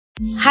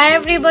Hi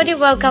everybody,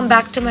 welcome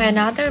back to my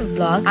another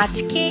vlog.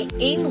 আজকে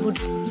এই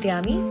মুহূর্তে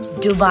আমি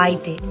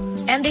দুবাইতে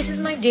and this is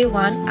my day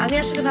one. আমি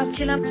আসলে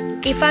ভাবছিলাম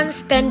if I'm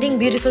spending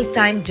beautiful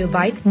time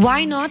Dubai, why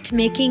not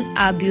making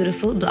a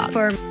beautiful vlog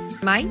for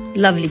my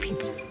lovely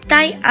people.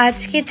 তাই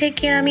আজকে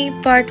থেকে আমি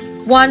part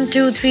 1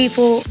 2 3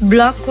 4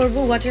 ব্লগ করব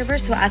whatever.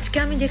 So আজকে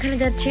আমি যেখানে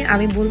যাচ্ছি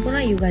আমি বলবো না,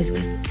 you guys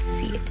will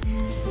see it.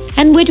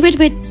 And wait,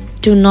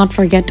 do not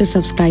forget to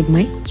subscribe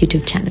my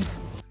YouTube channel.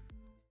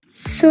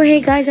 So hey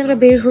guys, আমরা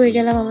বের হয়ে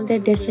গেলাম আমাদের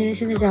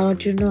ডেস্টিনেশনে যাওয়ার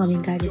জন্য। আমি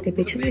গাড়িতে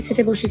পেছনের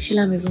সিটে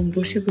বসেছিলাম এবং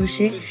বসে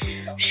বসে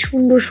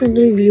সুন্দর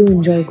সুন্দর ভিউ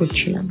এনজয়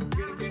করছিলাম।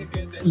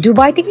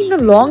 দুবাইতে কিন্তু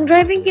লং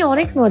ড্রাইভিং কি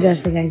অনেক মজা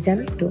আছে গাইজ,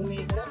 জানেন তো?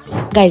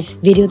 গাইজ,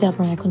 ভিডিওতে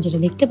আপনারা এখন যেটা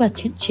দেখতে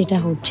পাচ্ছেন সেটা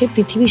হচ্ছে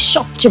পৃথিবীর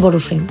সবচেয়ে বড়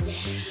ফ্রেম।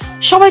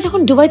 সবাই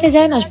যখন দুবাইতে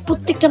যায় না,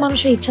 প্রত্যেকটা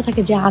মানুষের ইচ্ছা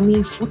থাকে যে আমি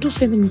ফটো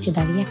ফ্রেমের নিচে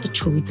দাঁড়িয়ে একটা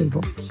ছবি তুলবো,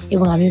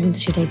 এবং আমিও কিন্তু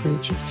সেটাই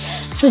করেছি।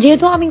 সো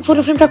যেহেতু আমি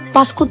ফটো ফ্রেমটা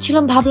পাস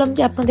করছিলাম, ভাবলাম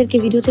যে আপনাদেরকে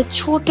ভিডিওতে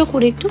ছোট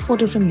করে একটু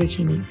ফটো ফ্রেম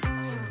দেখিয়ে নিই।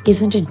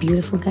 Isn't it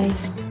beautiful guys?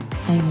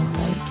 I know,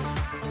 right?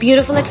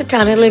 Beautiful একটা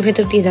টানেলের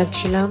ভেতর দিয়ে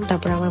যাচ্ছিলাম।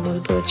 তারপর আমার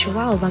মনে পড়েছে,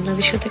 ওয়াও,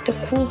 বাংলাদেশেও তো একটা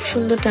খুব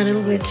সুন্দর টানেল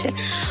হয়েছে।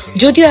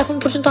 যদিও এখন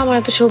পর্যন্ত আমার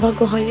এত সৌভাগ্য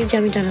হয়নি যে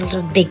আমি টানেলটা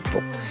দেখবো,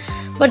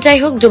 বাট যাই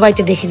হোক,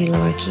 দুবাইতে দেখে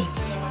নিলাম আর কি।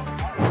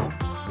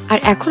 আর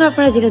এখন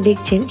আপনারা যেটা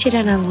দেখছেন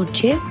সেটার নাম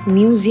হচ্ছে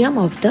মিউজিয়াম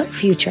অফ দ্য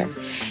ফিউচার।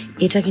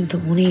 এটা কিন্তু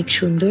অনেক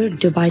সুন্দর,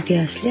 দুবাইতে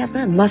আসলে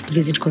আপনারা মাস্ট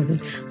ভিজিট করবেন।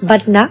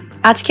 বাট না,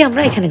 আজকে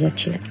আমরা এখানে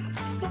যাচ্ছি না।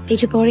 এই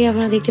যে পরে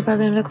আপনারা দেখতে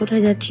পারবেন আমরা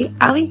কোথায় যাচ্ছি।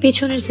 আমি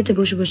পেছনের সিটে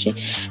বসে বসে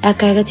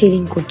একা একা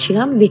চিলিং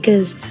করছিলাম,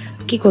 বিকজ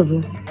কি করব,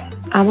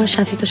 আমার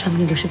সাথে তো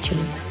সামনে বসেছিল।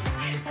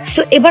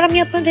 সো এবার আমি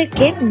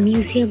আপনাদেরকে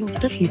মিউজিয়াম অফ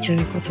দ্য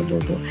ফিউচারের কথা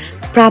বলবো।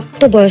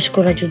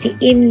 প্রাপ্তবয়স্করা যদি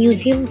এই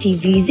মিউজিয়ামটি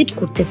ভিজিট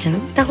করতে চান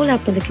তাহলে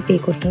আপনাদেরকে পে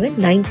করতে হবে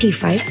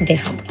 95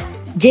 দিরহাম,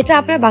 যেটা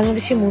আপনার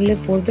বাংলাদেশের মূল্যে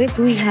পড়বে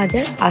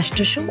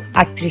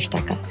 2838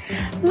 টাকা,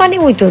 মানে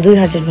ওই তো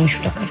 2900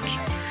 টাকা আর কি।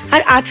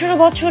 আর 18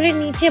 বছরের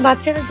নিচে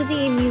বাচ্চারা যদি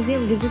এই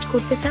মিউজিয়াম ভিজিট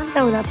করতে চান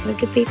তাহলে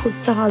আপনাকে পে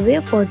করতে হবে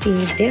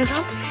 48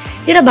 দিরহাম,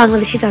 যেটা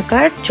বাংলাদেশি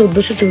টাকার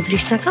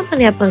 1434 টাকা,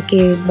 মানে আপনাকে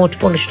মোট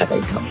 1500 টাকা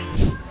দিতে হবে।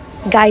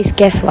 গাইস,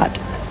 গেস হোয়াট,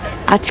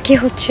 আজকে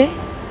হচ্ছে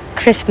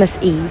ক্রিসমাস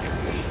ইভ,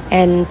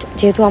 অ্যান্ড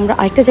যেহেতু আমরা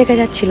আরেকটা জায়গায়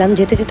যাচ্ছিলাম,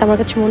 যেতে যেতে আমার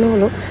কাছে মনে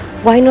হলো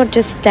why not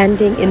just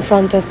standing in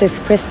front of this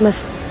Christmas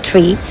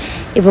tree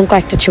এবং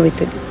কয়েকটা ছবি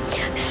তুলি।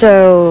 So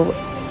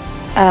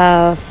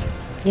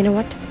you know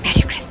what,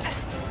 merry Christmas.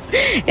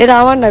 এটা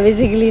আমার না,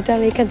 বেসিক্যালি এটা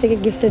আমি এখান থেকে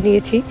গিফটটা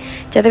নিয়েছি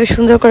যাতে আমি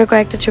সুন্দর করে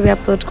কয়েকটা ছবি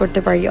আপলোড করতে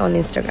পারি on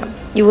Instagram.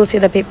 You will see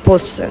the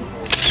post soon.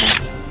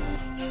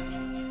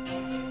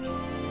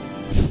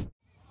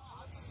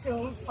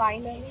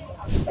 Finally.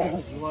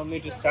 You want me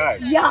to start?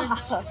 Yeah.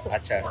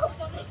 Acha.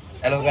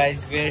 Hello guys,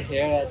 we're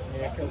here at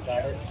Miracle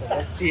Garden. So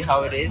let's see how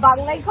it is.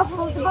 বাংলায় কথা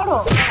বলতে পারো?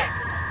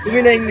 তুমি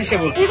না ইংলিশে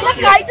বলতে? It's a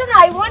cartoon.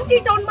 I want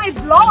it on my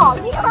blog.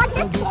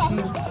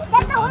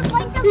 That's the whole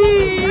point of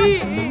it.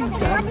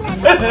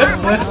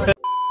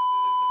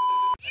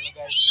 Hello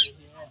guys, we're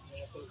here at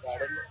Miracle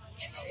Garden.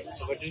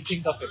 So what do you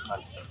think of it,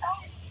 man?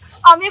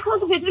 আমি এখন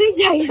তো ভেতরে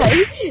যাই নাই।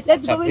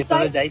 Let's go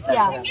ভেতরে inside. যাই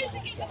তারপরে।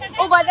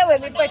 Oh, by the way,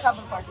 meet my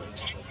travel partner.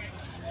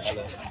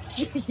 Hello.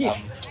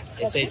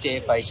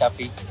 SHA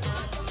Shafi.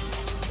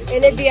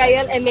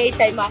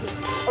 NABILMHI Mahi.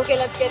 Okay,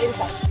 let's get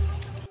inside.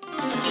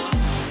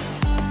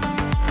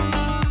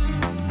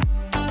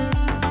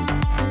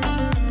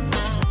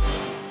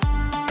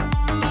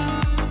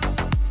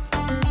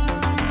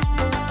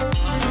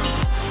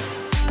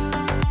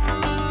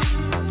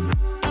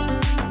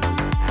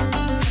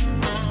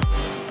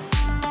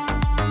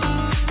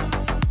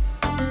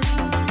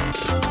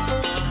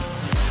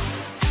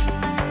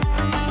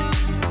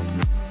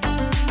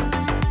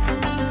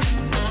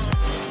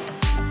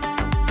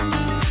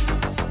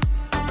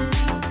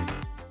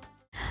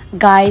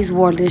 Guys,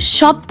 ওয়ার্ল্ডের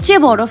সবচেয়ে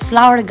বড়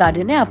ফ্লাওয়ার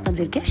গার্ডেনে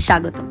আপনাদেরকে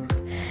স্বাগতম।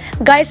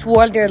 গাইস,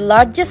 ওয়ার্ল্ডের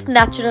largest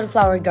natural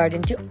flower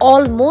গার্ডেনটি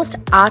almost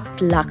 8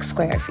 lakh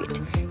square feet.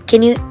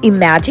 Can you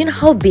imagine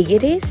how big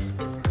it is?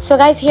 So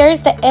guys, here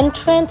is the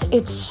entrance.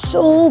 It's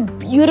so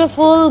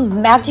beautiful,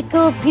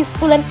 magical,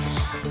 peaceful, and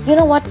you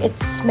know what, it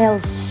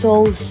smells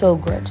so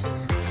good.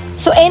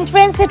 So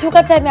এন্ট্রান্সে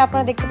ঢোকার টাইমে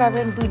আপনারা দেখতে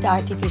পাবেন দুইটা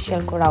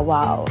artificial করা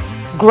wow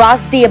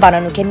গ্রাস দিয়ে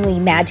বানানো। Can you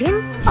imagine?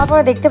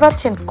 আপনারা দেখতে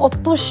পাচ্ছেন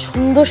কত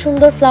সুন্দর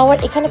সুন্দর ফ্লাওয়ার।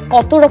 এখানে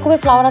কত রকমের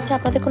ফ্লাওয়ার আছে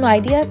আপনাদের কোনো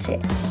আইডিয়া আছে?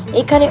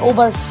 এখানে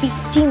ওভার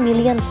 50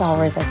 মিলিয়ন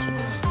ফ্লাওয়ার্স আছে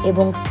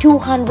এবং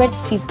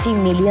 250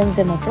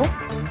 মিলিয়নসের মতো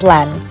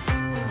plants.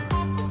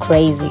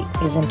 Crazy,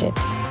 isn't it?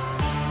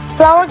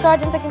 Flower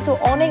গার্ডেনটা কিন্তু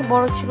অনেক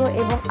বড় ছিল,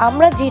 এবং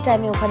আমরা যে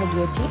টাইমে ওখানে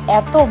গিয়েছি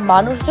এত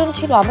মানুষজন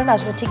ছিল আমরা না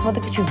আসলে ঠিক মতো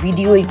কিছু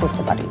ভিডিওই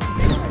করতে পারি।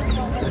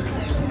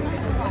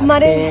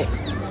 মানে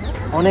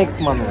অনেক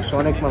মানুষ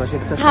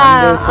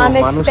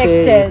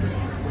আনএক্সপেক্টেড।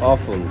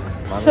 অফুল।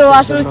 সো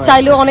আসলে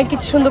চাইলেও অনেক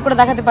কিছু সুন্দর করে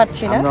দেখাতে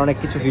পারছি না, আমরা অনেক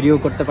কিছু ভিডিও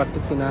করতে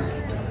পারতেছি না,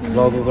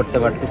 ব্লগও করতে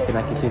পারতেছি না,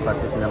 কিছুই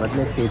পারতেছি না। But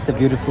let's see, it's a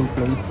beautiful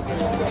place.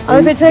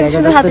 আমি পেছনে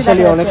সুন্দর হাতি দেখা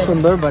যাচ্ছে, অনেক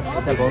সুন্দর, বাট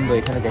এটা বন্ধ,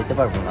 এখানে যাইতে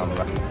পারবো না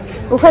আমরা।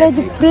 ওখানে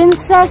যে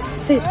প্রিন্সেস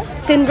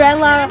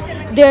সিন্ড্রেলা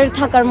দের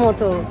থাকার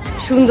মতো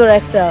সুন্দর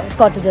একটা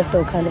কটেজ আছে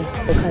ওখানে।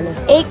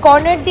 এই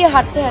কর্নার দিয়ে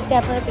হাঁটতে হাঁটতে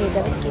আপনারা পেয়ে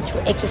যাবেন কিছু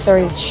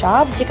অ্যাক্সেসরিজ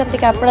শপ, যেখান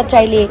থেকে আপনারা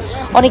চাইলে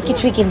অনেক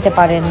কিছুই কিনতে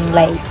পারেন,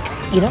 লাইক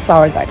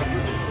ফ্লাওয়ার গার্ডেন।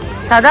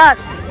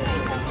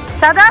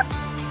 সাদাত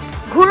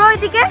ঘুরো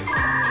ওইদিকে।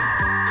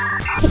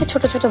 কিছু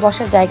ছোট ছোট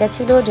বসার জায়গা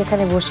ছিল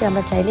যেখানে বসে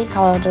আমরা চাইলেই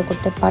খাওয়া অর্ডার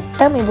করতে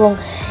পারতাম, এবং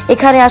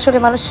এখানে আসলে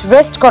মানুষ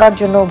রেস্ট করার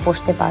জন্য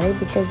বসতে পারে,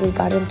 বিকজ এই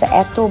গার্ডেনটা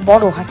এত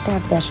বড়, হাঁটতে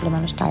হাঁটতে আসলে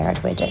মানুষ টায়ার্ড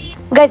হয়ে যায়।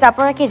 গাইজ,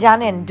 আপনারা কি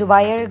জানেন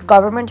দুবাইয়ের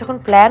গভর্নমেন্ট যখন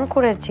প্ল্যান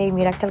করেছে এই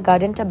মিরাকেল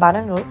গার্ডেনটা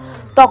বানানোর,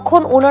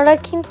 তখন ওনারা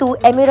কিন্তু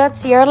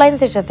এমিরাটস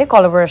এয়ারলাইন্সের সাথে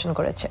কোলাবোরেশন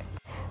করেছে।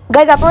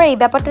 গাইজ, আপনারা এই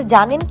ব্যাপারটা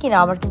জানেন কিনা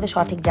আমার কিন্তু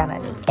সঠিক জানা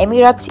নেই।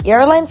 এমিরাটস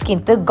এয়ারলাইন্স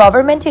কিন্তু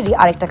গভর্নমেন্টেরই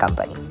আরেকটা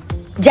কোম্পানি,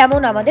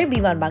 যেমন আমাদের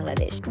বিমান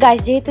বাংলাদেশ।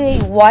 গাইজ, যেহেতু এই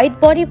হোয়াইট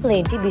বডি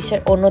প্লেনটি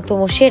বিশ্বের অন্যতম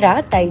সেরা,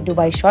 তাই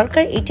দুবাই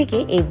সরকার এটিকে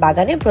এই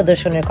বাগানে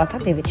প্রদর্শনের কথা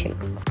ভেবেছিল।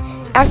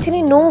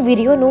 Actually no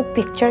video no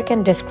picture can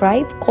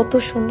describe কত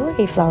সুন্দর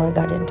এই ফ্লাওয়ার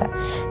গার্ডেনটা,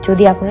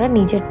 যদি আপনারা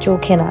নিজের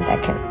চোখে না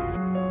দেখেন।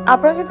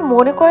 আপনারা যদি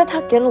মনে করে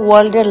থাকেন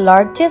ওয়ার্ল্ডের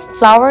লার্জেস্ট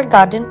ফ্লাওয়ার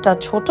গার্ডেনটা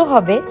ছোট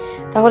হবে,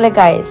 তাহলে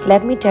guys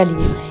let me tell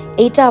you,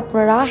 এইটা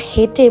আপনারা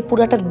হেঁটে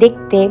পুরাটা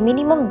দেখতে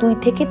মিনিমাম 2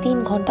 থেকে 3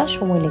 ঘন্টা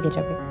সময় লেগে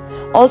যাবে।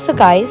 অলসো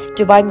গাইজ,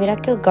 দুবাই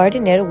মিরাকেল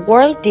গার্ডেনের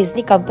ওয়ার্ল্ড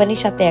ডিজনি কোম্পানির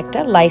সাথে একটা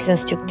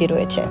লাইসেন্স চুক্তি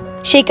রয়েছে,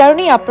 সেই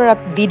কারণেই আপনারা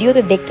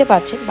ভিডিওতে দেখতে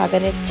পাচ্ছেন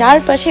বাগানের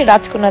চারপাশে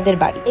রাজকন্যাদের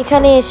বাড়ি।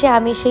 এখানে এসে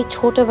আমি সেই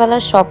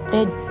ছোটবেলার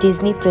স্বপ্নের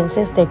ডিজনি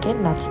প্রিন্সেসদেরকে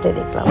নাচতে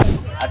দেখলাম।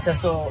 আচ্ছা,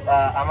 সো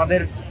আমাদের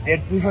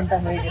 1.5 ঘন্টা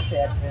হয়ে গেছে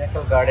at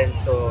Miracle Garden,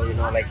 so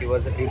like it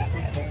was a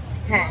beautiful place.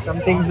 Some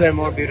things were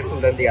more beautiful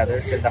than the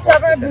others. So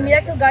আপনারা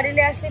মিরাকেল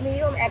গার্ডেনে আসলে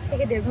মিনিমাম 1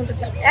 থেকে 1.5 ঘন্টা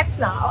টাইম, এক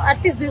না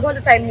অ্যাটলিস্ট 2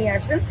 ঘন্টা টাইম নিয়ে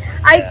আসবেন।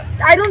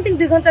 I don't think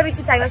 2 ঘন্টা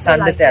বেশি টাইম আসবে।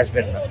 সানডেতে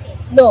আসবেন না?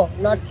 No,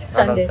 not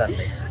Sunday.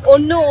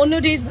 অন্য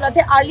ডেজ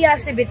গুলোতে আর্লি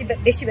আসলে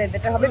বেশি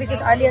বেটার হবে, বিকজ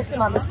আর্লি আসলে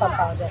মানুষ কম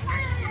পাওয়া যায়।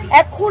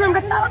 এখন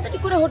আমরা তাড়াতাড়ি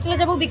করে হোটেলে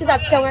যাব, বিকজ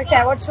আজকে আমার একটা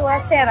অ্যাওয়ার্ড শো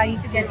আছে আর I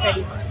need to get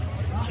ready.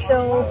 So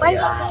bye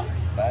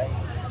bye.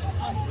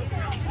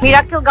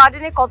 Miracle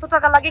গার্ডেনে কত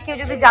টাকা লাগে কেউ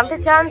যদি জানতে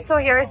চান, so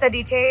here is the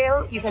detail,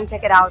 you can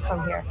check it out from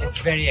here. It's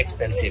very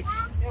expensive.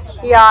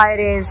 Yeah,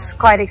 it is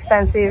quite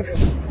expensive.